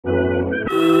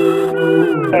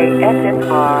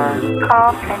ASMR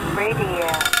Koffin Radio.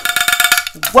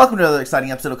 Welcome to another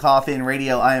exciting episode of Koffin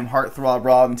Radio. I am Heartthrob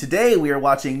Rob, and today we are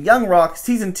watching Young Rock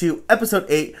Season 2, Episode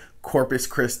 8, Corpus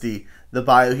Christi. The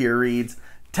bio here reads,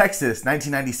 Texas,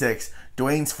 1996.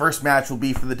 Dwayne's first match will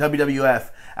be for the WWF.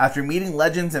 After meeting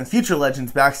legends and future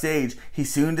legends backstage, he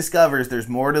soon discovers there's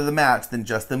more to the match than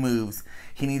just the moves.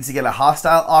 He needs to get a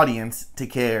hostile audience to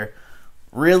care.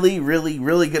 Really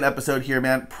good episode here,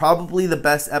 man. Probably the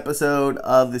best episode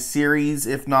of the series,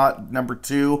 if not number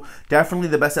 2. Definitely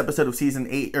the best episode of Season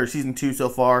 8 or Season 2 so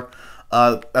far.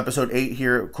 Episode 8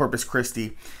 here, Corpus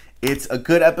Christi. It's a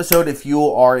good episode if you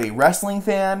are a wrestling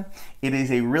fan. It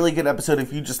is a really good episode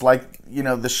if you just like,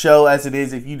 the show as it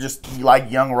is. If you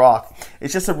like Young Rock,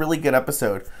 it's just a really good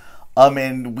episode.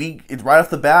 And it's right off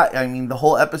the bat. I mean, the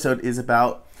whole episode is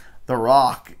about The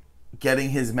Rock getting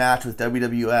his match with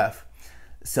WWF.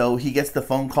 So he gets the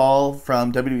phone call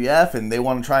from WWF and they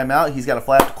want to try him out. He's got to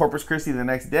fly out to Corpus Christi the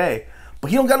next day.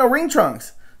 But he don't got no ring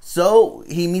trunks. So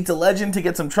he meets a legend to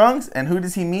get some trunks. And who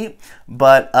does he meet?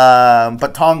 But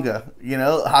Tonga,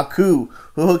 Haku,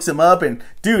 who hooks him up. And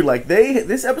dude,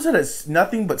 this episode has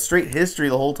nothing but straight history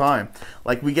the whole time.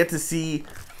 Like, we get to see,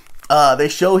 they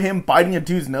show him biting a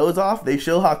dude's nose off. They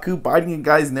show Haku biting a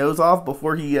guy's nose off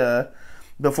before he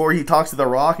talks to The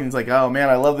Rock, and he's like, oh man,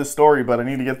 I love this story, but I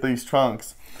need to get these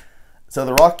trunks. So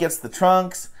The Rock gets the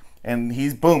trunks, and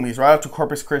he's right up to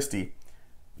Corpus Christi.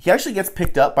 He actually gets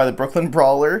picked up by the Brooklyn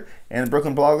Brawler, and the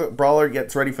Brooklyn Brawler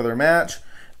gets ready for their match.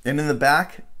 And in the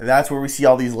back, that's where we see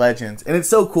all these legends. And it's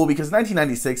so cool because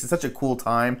 1996 is such a cool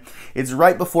time. It's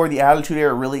right before the Attitude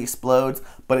Era really explodes,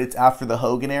 but it's after the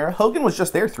Hogan era. Hogan was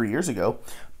just there 3 years ago,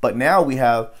 but now we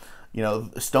have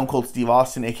Stone Cold Steve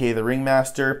Austin, a.k.a. the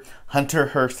Ringmaster, Hunter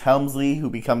Hearst Helmsley, who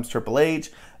becomes Triple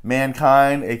H,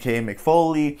 Mankind, a.k.a. Mick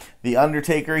Foley, The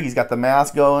Undertaker, he's got the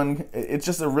mask going. It's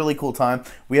just a really cool time.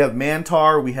 We have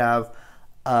Mantar, we have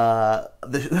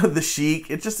the Sheik.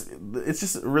 It's just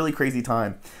a really crazy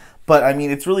time. But, I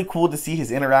mean, it's really cool to see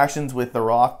his interactions with The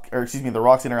Rock, The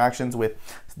Rock's interactions with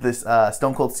this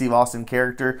Stone Cold Steve Austin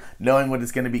character, knowing what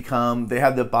it's going to become. They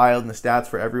have the bio and the stats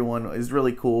for everyone. It's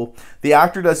really cool. The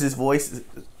actor does his voice,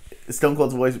 Stone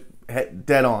Cold's voice,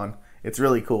 dead on. It's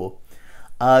really cool.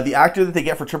 The actor that they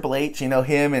get for Triple H,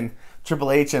 him and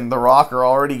Triple H and The Rock are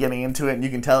already getting into it, and you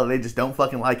can tell that they just don't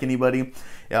fucking like anybody.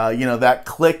 That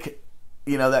click...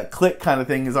 that click kind of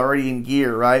thing is already in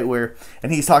gear, right?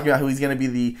 And he's talking about who he's going to be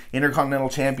the Intercontinental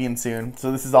Champion soon.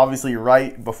 So this is obviously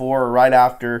right before or right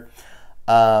after,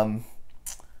 or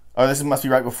this must be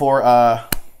right before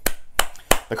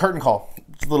the curtain call.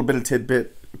 Just a little bit of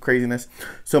tidbit craziness.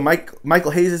 So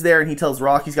Michael Hayes is there, and he tells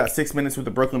Rock he's got 6 minutes with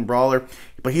the Brooklyn Brawler,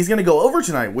 but he's going to go over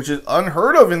tonight, which is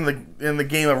unheard of in the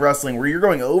game of wrestling, where you're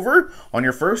going over on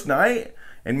your first night.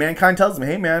 And Mankind tells him,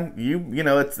 hey man,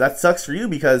 that sucks for you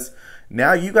because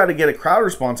now you got to get a crowd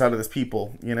response out of this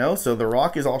people, So The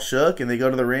Rock is all shook, and they go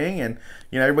to the ring, and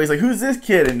everybody's like, who's this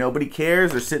kid? And nobody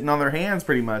cares. They're sitting on their hands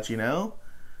pretty much,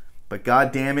 But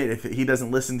god damn it, if he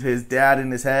doesn't listen to his dad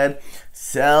in his head,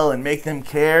 sell and make them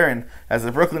care. And as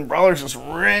the Brooklyn Brawler's just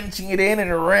wrenching it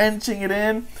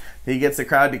in, he gets the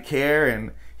crowd to care,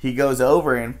 and he goes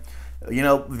over, and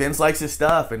Vince likes his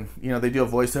stuff, and they do a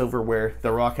voiceover where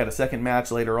The Rock had a second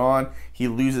match later on. He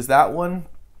loses that one,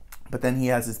 but then he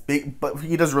has this but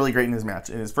he does really great in his match.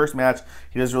 In his first match,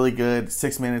 he does really good.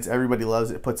 6 minutes, everybody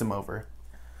loves it, puts him over.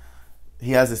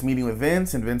 He has this meeting with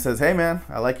Vince, and Vince says, hey man,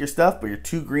 I like your stuff, but you're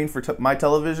too green for my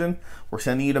television. We're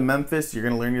sending you to Memphis. You're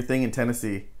going to learn your thing in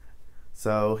Tennessee.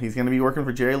 So he's going to be working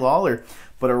for Jerry Lawler.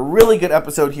 But a really good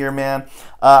episode here, man.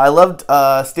 I loved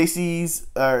Stacy's,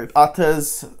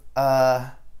 Atta's,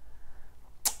 has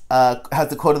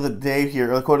the quote of the day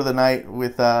here, or the quote of the night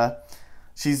with,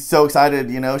 she's so excited,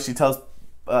 she tells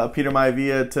Peter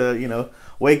Maivia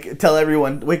to, tell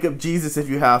everyone, wake up Jesus if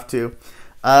you have to.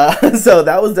 So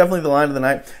that was definitely the line of the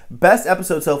night. Best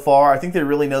episode so far. I think they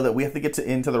really know that we have to get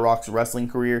into The Rock's wrestling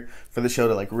career for the show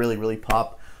to really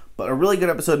pop. But a really good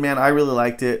episode, man. I really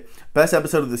liked it. Best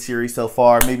episode of the series so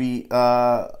far. Maybe,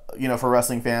 for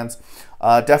wrestling fans.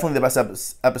 Definitely the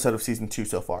best episode of Season 2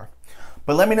 so far.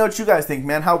 But let me know what you guys think,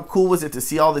 man. How cool was it to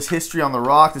see all this history on The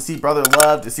Rock, to see Brother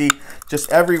Love, to see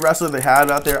just every wrestler they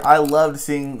had out there. I loved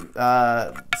seeing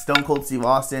Stone Cold Steve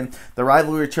Austin, the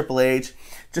rivalry with Triple H.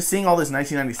 Just seeing all this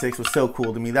 1996 was so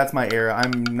cool to me. That's my era.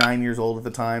 I'm 9 years old at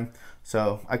the time,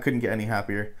 so I couldn't get any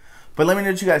happier. But let me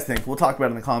know what you guys think. We'll talk about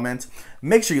it in the comments.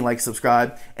 Make sure you like,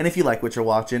 subscribe, and if you like what you're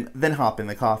watching, then hop in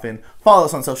the Koffin. Follow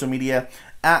us on social media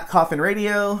at Koffin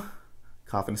Radio.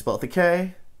 Koffin is spelled with a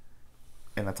K.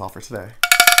 And that's all for today.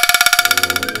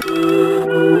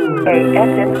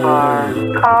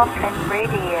 ASMR Koffin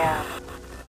Radio.